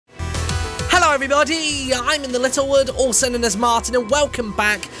Hello everybody, I'm InTheLittleWood, also known as Martin, and welcome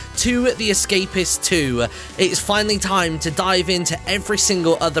back to the Escapists 2. It's finally time to dive into every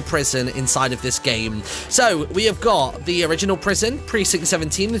single other prison inside of this game. So, we have got the original prison, Precinct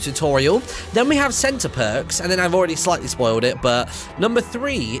 17, the tutorial, then we have Center Perks, and then I've already slightly spoiled it, but number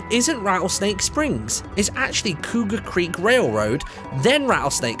 3 isn't Rattlesnake Springs, it's actually Cougar Creek Railroad, then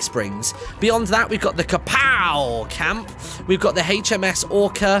Rattlesnake Springs. Beyond that, we've got the Kapow camp, we've got the HMS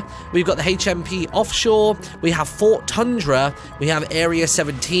Orca, we've got the HMP Offshore, we have Fort Tundra, we have Area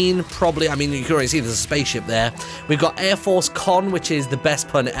 17, probably, I mean, you can already see there's a spaceship there. We've got Air Force Con, which is the best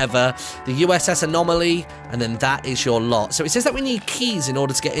pun ever, the USS Anomaly, and then that is your lot. So it says that we need keys in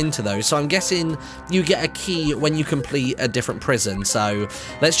order to get into those, so I'm guessing you get a key when you complete a different prison. So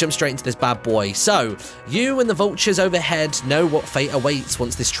let's jump straight into this bad boy. So, you and the vultures overhead know what fate awaits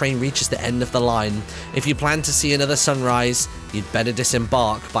once this train reaches the end of the line. If you plan to see another sunrise, you'd better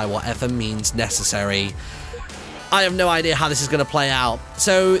disembark by whatever means necessary. I have no idea how this is going to play out.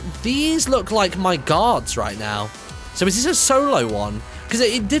 So these look like my guards right now. So is this a solo one? Because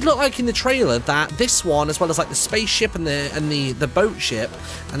it did look like in the trailer that this one, as well as like the spaceship and the boat ship,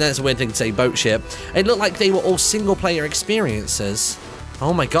 and that's a weird thing to say, boat ship, it looked like they were all single player experiences.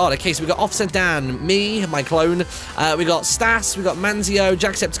 Oh my god, okay, so we got Officer Dan, me, my clone, we got Stas, we got Manzio,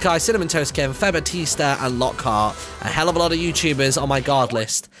 Jacksepticeye, Cinnamon Toast Ken, Febatista, and Lockhart. A hell of a lot of YouTubers on my guard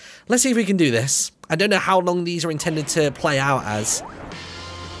list. Let's see if we can do this. I don't know how long these are intended to play out as,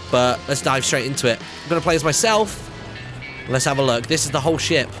 but let's dive straight into it. I'm going to play as myself. Let's have a look. This is the whole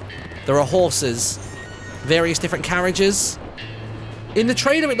ship. There are horses, various different carriages. In the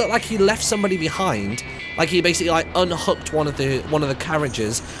trailer, it looked like he left somebody behind. Like he basically like unhooked one of the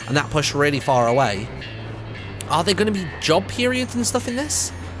carriages, and that pushed really far away. Are there going to be job periods and stuff in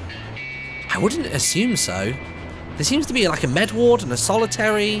this? I wouldn't assume so. There seems to be like a med ward and a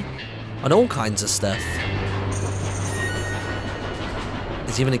solitary, and all kinds of stuff.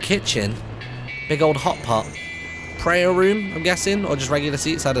 There's even a kitchen, big old hot pot, prayer room, I'm guessing, or just regular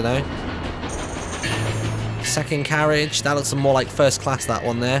seats. I don't know. Second carriage. That looks more like first class. That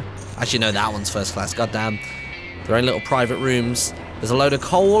one there. Actually, no, that one's first class. Goddamn. Their own little private rooms. There's a load of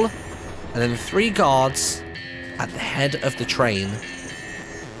coal, and then 3 guards at the head of the train.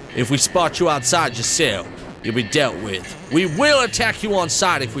 If we spot you outside your cell, you'll be dealt with. We will attack you on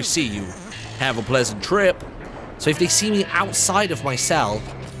sight if we see you. Have a pleasant trip. So if they see me outside of my cell,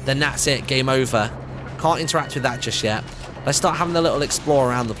 then that's it. Game over. Can't interact with that just yet. Let's start having a little explore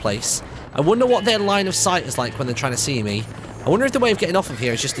around the place. I wonder what their line of sight is like when they're trying to see me. I wonder if the way of getting off of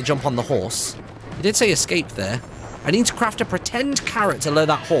here is just to jump on the horse. He did say escape there. I need to craft a pretend carrot to lure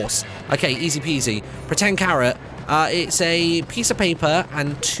that horse. Okay, easy peasy. Pretend carrot. It's a piece of paper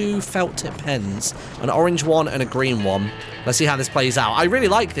and 2 felt tip pens. An orange one and a green one. Let's see how this plays out. I really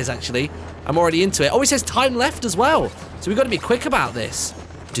like this, actually. I'm already into it. Oh, it says time left as well. So we've got to be quick about this.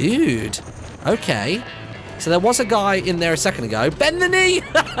 Dude. Okay. So there was a guy in there a second ago. Bend the knee!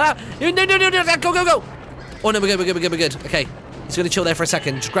 No, go! Oh no, we're good. Okay, he's gonna chill there for a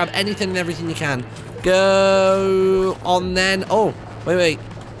second. Just grab anything and everything you can. Go on then. Oh, wait.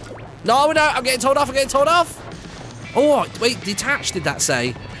 No, I'm getting told off. Oh, wait, detached, did that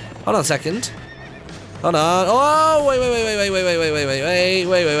say? Hold on a second. Hold on. Oh, wait.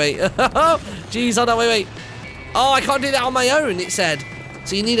 Jeez, hold on, wait. Oh, I can't do that on my own, it said.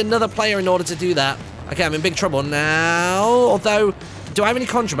 So you need another player in order to do that. Okay, I'm in big trouble now. Although, do I have any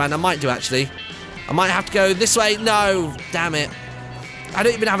contraband? I might do, actually. I might have to go this way. No, damn it. I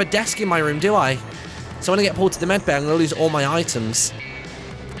don't even have a desk in my room, do I? So when I get pulled to the med bay, I'm going to lose all my items.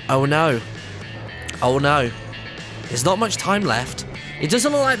 Oh, no. There's not much time left. It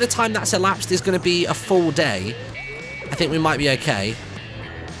doesn't look like the time that's elapsed is going to be a full day. I think we might be okay.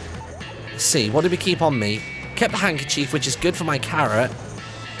 Let's see. What did we keep on me? Kept the handkerchief, which is good for my carrot.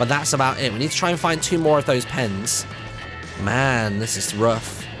 But that's about it. We need to try and find 2 more of those pens. Man, this is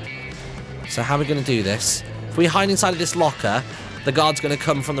rough. So how are we going to do this? If we hide inside of this locker, the guard's going to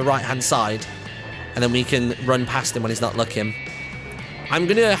come from the right-hand side. And then we can run past him when he's not looking. I'm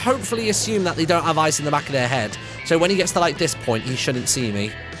going to hopefully assume that they don't have ice in the back of their head. So when he gets to like this point, he shouldn't see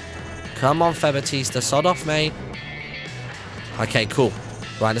me. Come on, Febatista. Sod off, mate. Okay, cool.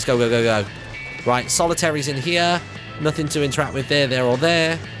 Right, let's go. Right, solitary's in here. Nothing to interact with there or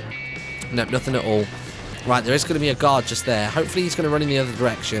there. Nope, nothing at all. Right, there is going to be a guard just there. Hopefully he's going to run in the other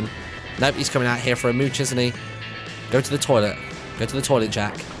direction. Nope, he's coming out here for a mooch, isn't he? Go to the toilet. Go to the toilet,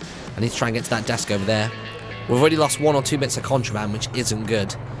 Jack. I need to try and get to that desk over there. We've already lost 1 or 2 bits of contraband, which isn't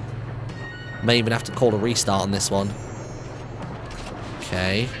good. May even have to call a restart on this one.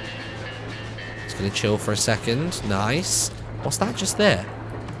 Okay. Just going to chill for a second. Nice. What's that just there?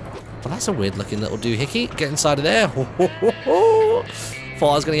 Well, that's a weird looking little doohickey. Get inside of there. Thought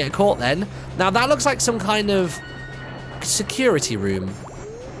I was going to get caught then. Now, that looks like some kind of security room.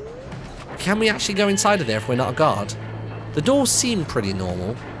 Can we actually go inside of there if we're not a guard? The doors seem pretty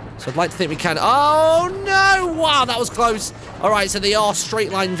normal. So I'd like to think we can. Oh, no! Wow, that was close. All right, so they are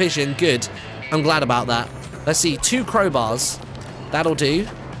straight line vision. Good. I'm glad about that. Let's see. 2 crowbars. That'll do.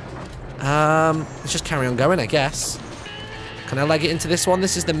 Let's just carry on going, I guess. Can I leg it into this one?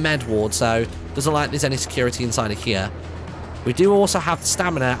 This is the med ward, so doesn't like there's any security inside of here. We do also have the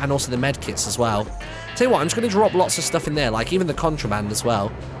stamina and also the med kits as well. Tell you what, I'm just going to drop lots of stuff in there, like even the contraband as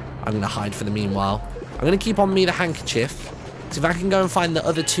well. I'm going to hide for the meanwhile. I'm going to keep on me the handkerchief. So if I can go and find the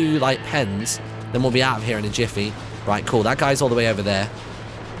other 2, like, pens, then we'll be out of here in a jiffy. Right, cool. That guy's all the way over there.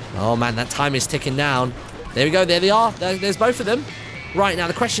 Oh, man, that time is ticking down. There we go. There they are. There's both of them. Right, now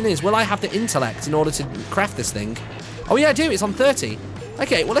the question is, will I have the intellect in order to craft this thing? Oh, yeah, I do. It's on 30.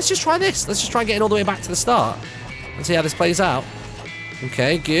 Okay, well, let's just try this. Let's just try getting all the way back to the start and see how this plays out.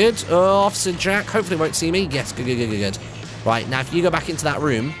 Okay, good. Oh, Officer Jack hopefully won't see me. Yes, good, good, good, good, good. Right, now if you go back into that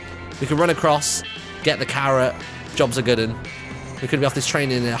room, we can run across, get the carrot. Jobs are good, and we could be off this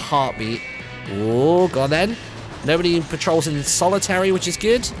train in a heartbeat. Oh, go on then. Nobody patrols in solitary, which is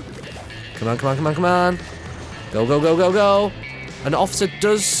good. Come on, come on, come on, come on. Go, go, go, go, go. An officer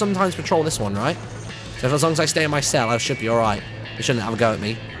does sometimes patrol this one, right? So as long as I stay in my cell, I should be alright. They shouldn't have a go at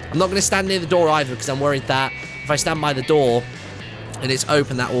me. I'm not going to stand near the door either, because I'm worried that if I stand by the door and it's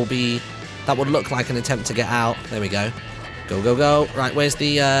open, that would look like an attempt to get out. There we go. Go, go, go. Right, where's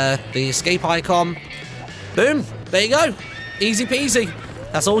the escape icon? Boom. There you go. Easy peasy.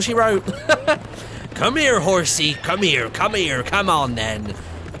 That's all she wrote. Come here, horsey. Come here. Come here. Come on, then.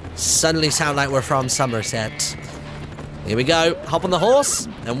 Suddenly sound like we're from Somerset. Here we go. Hop on the horse,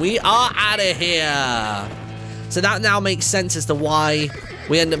 and we are out of here. So that now makes sense as to why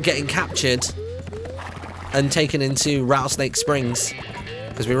we end up getting captured and taken into Rattlesnake Springs.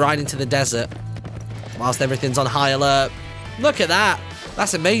 Because we ride into the desert whilst everything's on high alert. Look at that.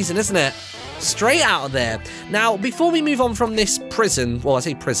 That's amazing, isn't it? Straight out of there. Now, before we move on from this prison, well, I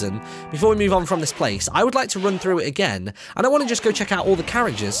say prison, before we move on from this place, I would like to run through it again, and I want to just go check out all the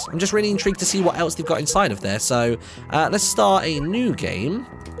carriages. I'm just really intrigued to see what else they've got inside of there, so let's start a new game.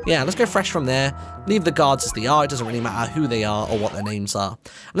 Yeah, let's go fresh from there. Leave the guards as they are. It doesn't really matter who they are or what their names are.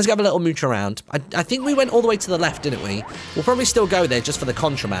 And let's have a little mooch around. I think we went all the way to the left, didn't we? We'll probably still go there just for the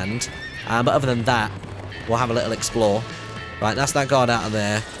contraband, but other than that, we'll have a little explore. Right, that's that guard out of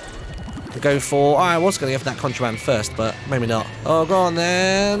there. We'll go for... Oh, I was going to go for that contraband first, but maybe not. Oh, go on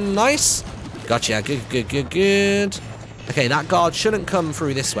then. Nice. Gotcha. Good, good, good, good. Okay, that guard shouldn't come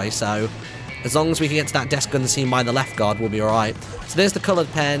through this way, so as long as we can get to that desk unseen by the left guard, we'll be alright. So there's the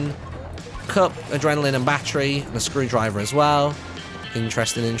coloured pen, cup, adrenaline and battery, and a screwdriver as well.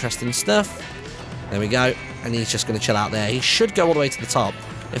 Interesting, interesting stuff. There we go. And he's just going to chill out there. He should go all the way to the top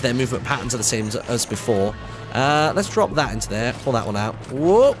if their movement patterns are the same as before. Let's drop that into there. Pull that one out.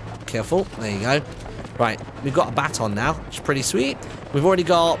 Whoa. Careful. There you go. Right. We've got a baton now, which is pretty sweet. We've already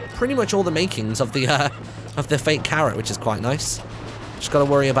got pretty much all the makings of the fake carrot, which is quite nice. Just got to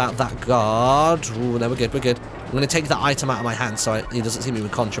worry about that guard. Ooh, no, we're good. We're good. I'm going to take that item out of my hand so he doesn't see me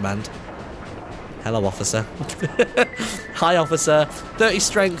with contraband. Hello, officer. Hi, officer. 30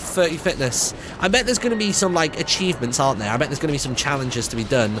 strength, 30 fitness. I bet there's going to be some, like, achievements, aren't there? I bet there's going to be some challenges to be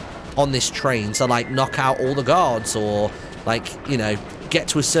done on this train. So, like, knock out all the guards or, like, you know, get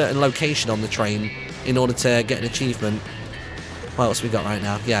to a certain location on the train in order to get an achievement. What else have we got right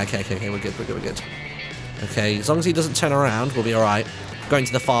now? Yeah, okay, we're good, we're good, we're good. Okay, as long as he doesn't turn around, we'll be alright. Going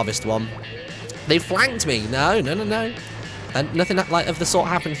to the farthest one. They flanked me. No. And nothing like of the sort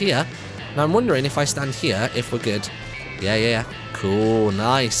happened here. Now I'm wondering if I stand here, if we're good. Yeah. Cool,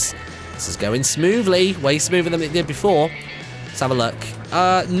 nice. This is going smoothly. Way smoother than it did before. Let's have a look.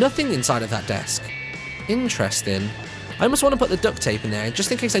 Nothing inside of that desk. Interesting. I almost want to put the duct tape in there,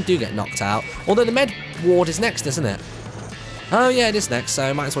 just in case I do get knocked out. Although the med ward is next, isn't it? Oh, yeah, it is next, so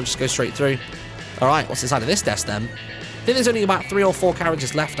I might as well just go straight through. Alright, what's inside of this desk, then? I think there's only about 3 or 4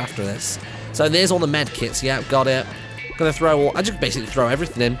 carriages left after this. So there's all the med kits. Yeah, got it. Gonna throw all... I just basically throw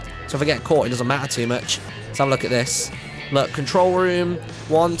everything in. So if I get caught, it doesn't matter too much. Let's have a look at this. Look, control room.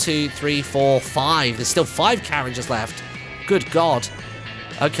 1, 2, 3, 4, 5. There's still 5 carriages left. Good God.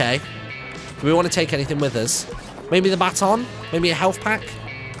 Okay. Do we want to take anything with us? Maybe the baton? Maybe a health pack?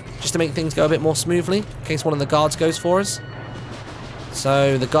 Just to make things go a bit more smoothly, in case one of the guards goes for us.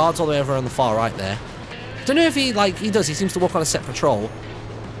 So, the guard's all the way over on the far right there. Don't know if he, like, he does. He seems to walk on a set patrol.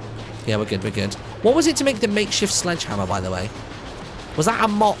 Yeah, we're good, we're good. What was it to make the makeshift sledgehammer, by the way? Was that a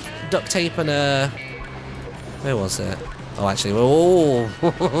mop, duct tape, and a... Where was it? Oh, actually,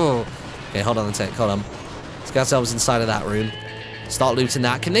 oh. Okay, hold on a sec, hold on. Let's get ourselves inside of that room. Start looting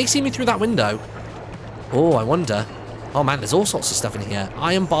that. Can they see me through that window? Oh, I wonder. Oh, man, there's all sorts of stuff in here.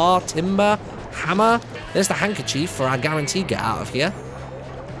 Iron bar, timber, hammer. There's the handkerchief for our guaranteed get out of here.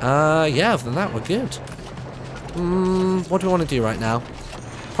 Yeah, other than that, we're good. What do we want to do right now?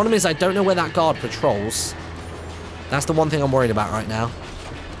 Problem is, I don't know where that guard patrols. That's the one thing I'm worried about right now.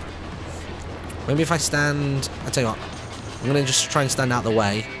 Maybe if I stand... I'll tell you what. I'm going to just try and stand out the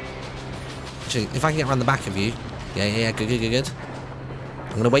way. Actually, if I can get around the back of you. Yeah, good.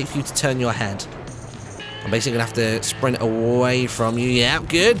 I'm going to wait for you to turn your head. I'm basically going to have to sprint away from you. Yeah,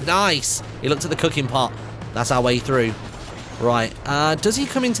 good. Nice. He looked at the cooking pot. That's our way through. Right. Does he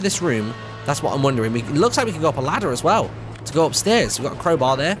come into this room? That's what I'm wondering. It looks like we can go up a ladder as well to go upstairs. We've got a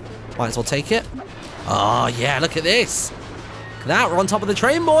crowbar there. Might as well take it. Oh, yeah. Look at this. Look at that. We're on top of the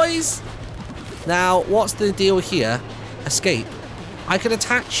train, boys. Now, what's the deal here? Escape. I can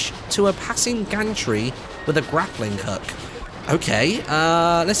attach to a passing gantry with a grappling hook. Okay,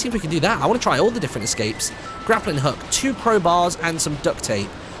 let's see if we can do that. I want to try all the different escapes. Grappling hook, 2 crowbars, and some duct tape.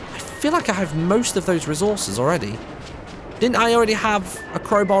 I feel like I have most of those resources already. Didn't I already have a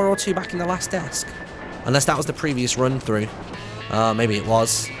crowbar or 2 back in the last desk? Unless that was the previous run through. Maybe it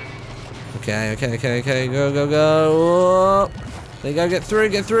was. Okay. Go. There you go, get through.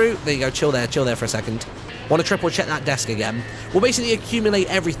 There you go, chill there for a second. Want to triple check that desk again. We'll basically accumulate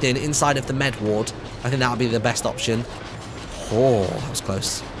everything inside of the med ward. I think that would be the best option. Oh, that was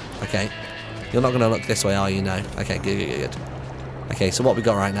close. Okay. You're not going to look this way, are you? No. Okay, good. Okay, so what we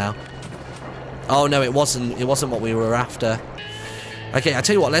got right now? Oh, no, it wasn't what we were after. Okay, I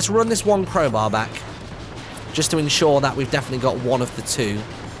tell you what, let's run this 1 crowbar back. Just to ensure that we've definitely got one of the 2.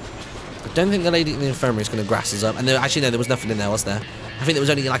 I don't think the lady in the infirmary is going to grass us up. And actually, no, there was nothing in there, was there? I think there was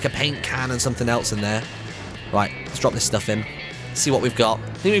only like a paint can and something else in there. Right, let's drop this stuff in. See what we've got.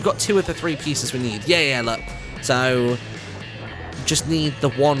 I think we've got 2 of the 3 pieces we need. Yeah, look. So, just need the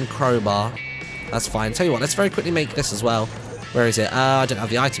 1 crowbar. That's fine. Tell you what, let's very quickly make this as well. Where is it? I don't have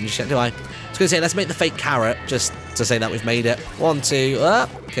the item just yet, do I? I was going to say, let's make the fake carrot, just to say that we've made it. 1, 2,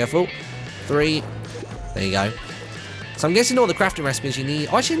 careful. 3. There you go. So I'm guessing all the crafting recipes you need...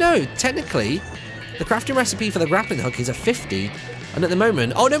 Oh, actually, no. Technically, the crafting recipe for the grappling hook is a 50. And at the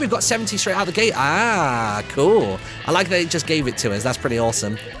moment... Oh, no, we've got 70 straight out the gate. Ah, cool. I like that it just gave it to us. That's pretty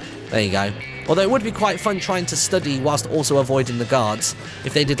awesome. There you go. Although it would be quite fun trying to study whilst also avoiding the guards.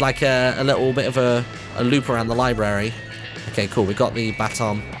 If they did like a little bit of a loop around the library. Okay, cool. We got the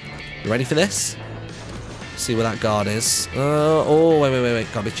baton. You ready for this? See where that guard is. Oh, wait.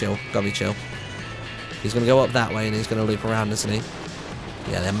 Gotta be chill. He's going to go up that way and he's going to loop around, isn't he?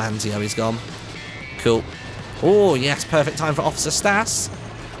 Yeah, there, Manzio, he's gone. Cool. Oh, yes, perfect time for Officer Stas.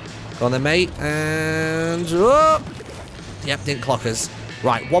 Go on then, mate. And... Oh! Yep, didn't clock us.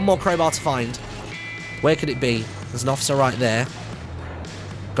 Right, 1 more crowbar to find. Where could it be? There's an officer right there.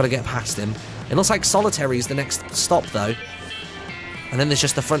 Got to get past him. It looks like Solitary is the next stop, though. And then there's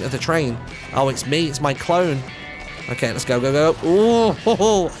just the front of the train. Oh, it's me. It's my clone. Okay, let's go.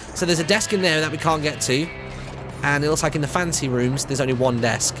 Ooh, so there's a desk in there that we can't get to. And it looks like in the fancy rooms, there's only 1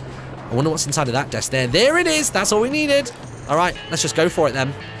 desk. I wonder what's inside of that desk there. There it is. That's all we needed. All right, let's just go for it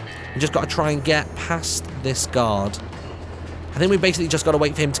then. We just got to try and get past this guard. I think we basically just got to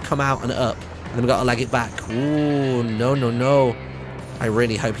wait for him to come out and up. And then we've got to leg it back. Ooh, no. I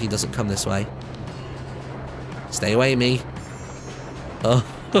really hope he doesn't come this way. Stay away, me. Oh,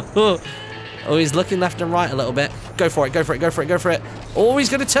 oh, he's looking left and right a little bit. Go for it. Oh, he's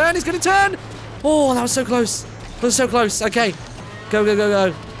going to turn. Oh, that was so close. Okay.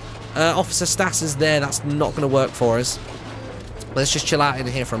 Go. Officer Stas is there. That's not going to work for us. Let's just chill out in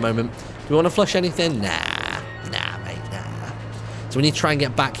here for a moment. Do we want to flush anything? Nah, mate. So we need to try and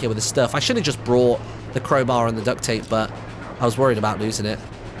get back here with the stuff. I should have just brought the crowbar and the duct tape, but I was worried about losing it.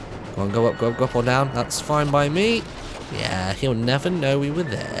 Go on, go up or down. That's fine by me. Yeah, he'll never know we were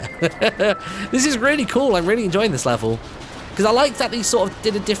there. This is really cool. I'm really enjoying this level. Because I like that they sort of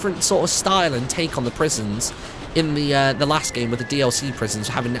did a different sort of style and take on the prisons in the last game with the DLC prisons,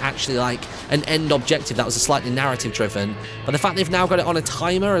 having actually like an end objective that was a slightly narrative driven. But the fact they've now got it on a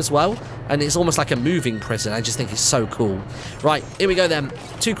timer as well, and it's almost like a moving prison, I just think is so cool. Right, here we go then.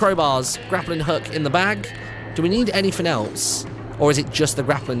 2 crowbars, grappling hook in the bag. Do we need anything else? Or is it just the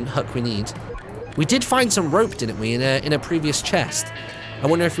grappling hook we need? We did find some rope, didn't we, in a previous chest? I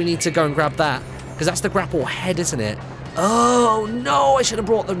wonder if we need to go and grab that. Because that's the grapple head, isn't it? Oh, no, I should have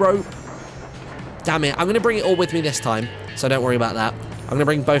brought the rope. Damn it, I'm going to bring it all with me this time, so don't worry about that. I'm going to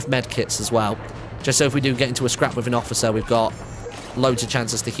bring both med kits as well, just so if we do get into a scrap with an officer, we've got loads of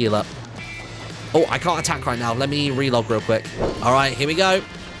chances to heal up. Oh, I can't attack right now. Let me relog real quick. All right, here we go.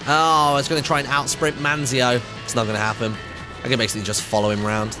 Oh, I was going to try and out-sprint Manzio. It's not going to happen. I can basically just follow him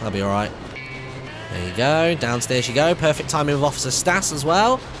around. That'll be all right. There you go. Downstairs you go. Perfect timing with Officer Stas as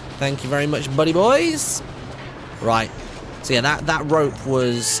well. Thank you very much, buddy boys. Right. So, yeah, that rope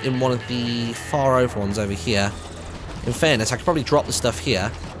was in one of the far over ones over here. In fairness, I could probably drop the stuff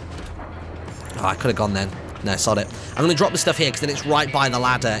here. Oh, I could have gone then. No, sod it. I'm going to drop the stuff here because then it's right by the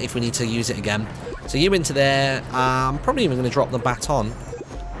ladder if we need to use it again. So you into there. I'm probably even going to drop the baton.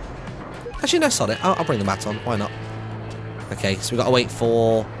 Actually, no, sod it. I'll bring the baton. Why not? Okay, so we've got to wait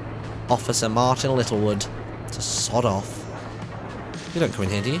for Officer Martin Littlewood to sod off. You don't come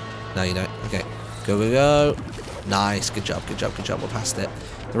in here, do you? No, you don't. Okay. Go, go, go. Nice. Good job, good job, good job. We're past it.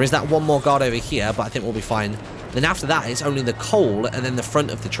 There is that one more guard over here, but I think we'll be fine. Then after that, it's only the coal and then the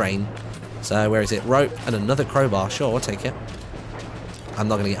front of the train. So, where is it? Rope and another crowbar. Sure, I'll take it. I'm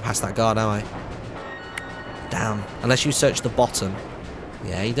not going to get past that guard, am I? Damn. Unless you search the bottom.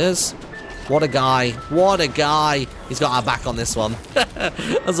 Yeah, he does. What a guy. What a guy. He's got our back on this one.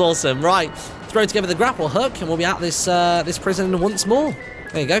 That's awesome. Right. Throw together the grapple hook and we'll be out of this prison once more.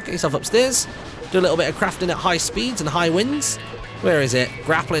 There you go. Get yourself upstairs. Do a little bit of crafting at high speeds and high winds. Where is it?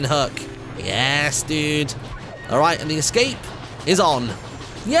 Grappling hook. Yes, dude. Alright, and the escape is on.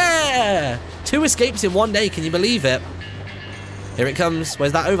 Yeah! 2 escapes in one day, can you believe it? Here it comes.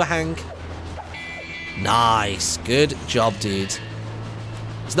 Where's that overhang? Nice. Good job, dude.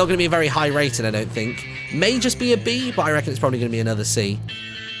 It's not going to be a very high rating, I don't think. May just be a B, but I reckon it's probably going to be another C.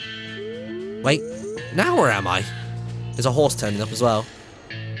 Wait. Now where am I? There's a horse turning up as well.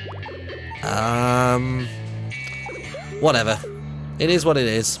 Whatever. It is what it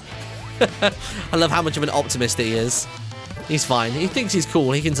is. I love how much of an optimist he is. He's fine. He thinks he's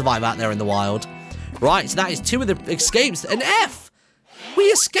cool. He can survive out there in the wild. Right, so that is 2 of the escapes. An F! We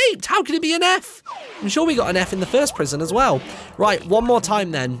escaped! How can it be an F? I'm sure we got an F in the first prison as well. Right, one more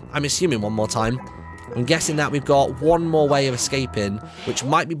time then. I'm assuming one more time. I'm guessing that we've got one more way of escaping, which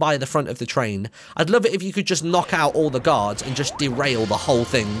might be by the front of the train. I'd love it if you could just knock out all the guards and just derail the whole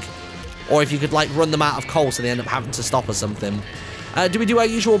thing. Or if you could, like, run them out of coal so they end up having to stop or something. Do we do our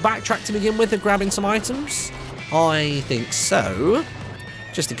usual backtrack to begin with of grabbing some items? I think so.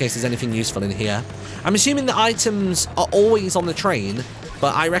 Just in case there's anything useful in here. I'm assuming the items are always on the train,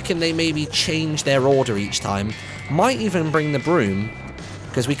 but I reckon they maybe change their order each time. Might even bring the broom,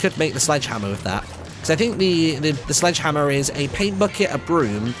 because we could make the sledgehammer with that. Because I think the sledgehammer is a paint bucket, a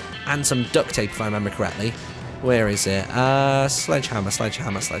broom, and some duct tape, if I remember correctly. Where is it? Sledgehammer,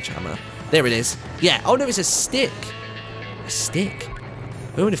 sledgehammer, sledgehammer. There it is. Yeah. Oh, no, it's a stick. A stick?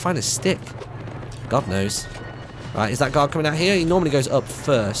 Where would you find a stick? God knows. Right, is that guard coming out here? He normally goes up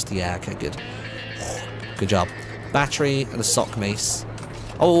first. Yeah, okay, good. Good job. Battery and a sock mace.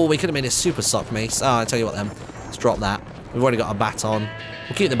 Oh, we could have made a super sock mace. Oh, I'll tell you what then. Let's drop that. We've already got a baton.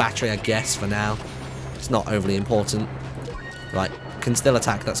 We'll keep the battery, I guess, for now. It's not overly important. Right, can still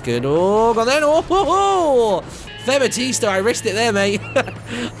attack. That's good. Oh, got there. Oh, oh, oh. Fair Batista, I risked it there, mate.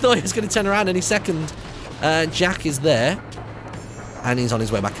 Thought he was going to turn around any second. Jack is there. And he's on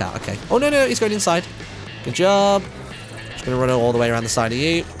his way back out. Okay. Oh, no, no, he's going inside. Good job. Just going to run all the way around the side of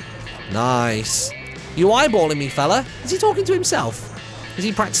you. Nice. You eyeballing me, fella? Is he talking to himself? Is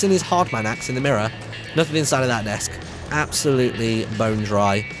he practicing his hardman axe in the mirror? Nothing inside of that desk. Absolutely bone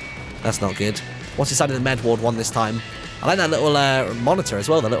dry. That's not good. What's inside of the med ward one this time? I like that little monitor as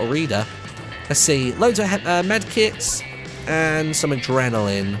well, the little reader. Let's see. Loads of med kits and some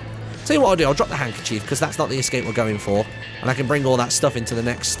adrenaline. Tell you what I'll do. I'll drop the handkerchief because that's not the escape we're going for. And I can bring all that stuff into the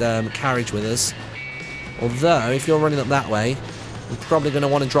next carriage with us. Although, if you're running up that way, we're probably going to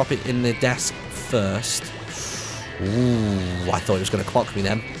want to drop it in the desk first. Ooh, I thought it was going to clock me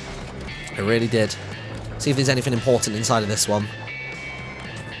then. It really did. See if there's anything important inside of this one.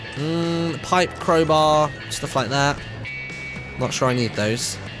 Pipe, crowbar, stuff like that. Not sure I need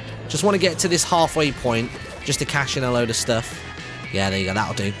those. Just want to get to this halfway point just to cash in a load of stuff. Yeah, there you go,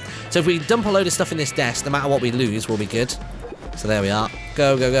 that'll do. So if we dump a load of stuff in this desk, no matter what we lose, we'll be good. So there we are.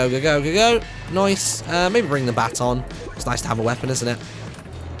 Go, go, go, go, go, go, go. Nice. Maybe bring the baton. It's nice to have a weapon, isn't it?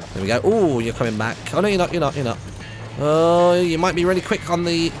 There we go. Ooh, you're coming back. Oh, no, you're not, you're not, you're not. Oh, you might be really quick on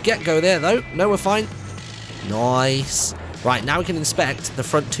the get-go there, though. No, we're fine. Nice. Right, now we can inspect the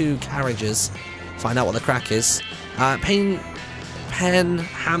front 2 carriages. Find out what the crack is. Pen,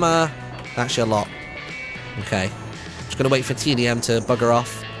 hammer. Actually, a lot. Okay. Just going to wait for TDM to bugger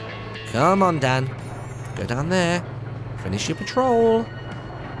off. Come on, Dan. Go down there. Finish your patrol.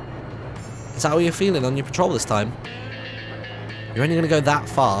 Is that how you're feeling on your patrol this time? You're only going to go that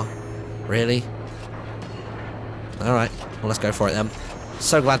far? Really? Alright. Well, let's go for it then.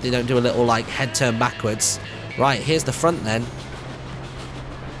 So glad they don't do a little, like, head turn backwards. Right, here's the front then.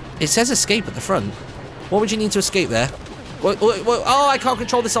 It says escape at the front. What would you need to escape there? Oh, I can't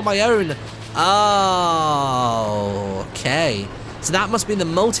control this on my own. Oh, okay. So that must be the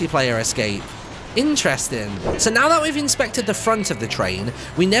multiplayer escape. Interesting. So now that we've inspected the front of the train,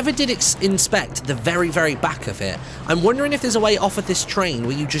 we never did inspect the very, very back of it. I'm wondering if there's a way off of this train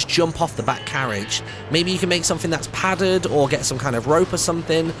where you just jump off the back carriage. Maybe you can make something that's padded or get some kind of rope or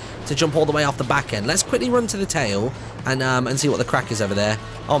something to jump all the way off the back end. Let's quickly run to the tail and see what the crack is over there.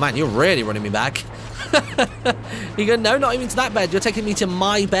 Oh man, you're really running me back. You go, no, not even to that bed. You're taking me to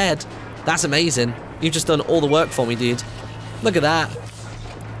my bed. That's amazing. You've just done all the work for me, dude. Look at that.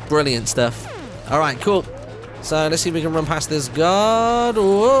 Brilliant stuff. Alright, cool. So, let's see if we can run past this guard.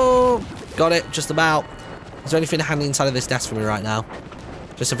 Whoa. Got it, just about. Is there anything handy inside of this desk for me right now?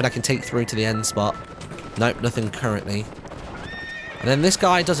 Just something I can take through to the end spot. Nope, nothing currently. And then this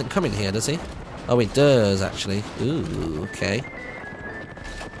guy doesn't come in here, does he? Oh, he does, actually. Ooh, okay.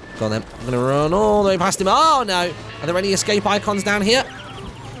 Go on then. I'm going to run all the way past him. Oh, no. Are there any escape icons down here?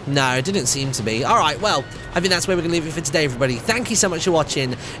 No, it didn't seem to be. Alright, well, I think that's where we're going to leave it for today, everybody. Thank you so much for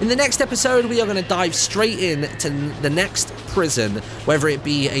watching. In the next episode, we are going to dive straight in to the next prison, whether it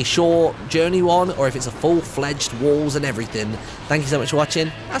be a short journey one, or if it's a full-fledged walls and everything. Thank you so much for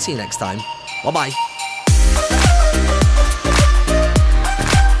watching. I'll see you next time. Bye-bye.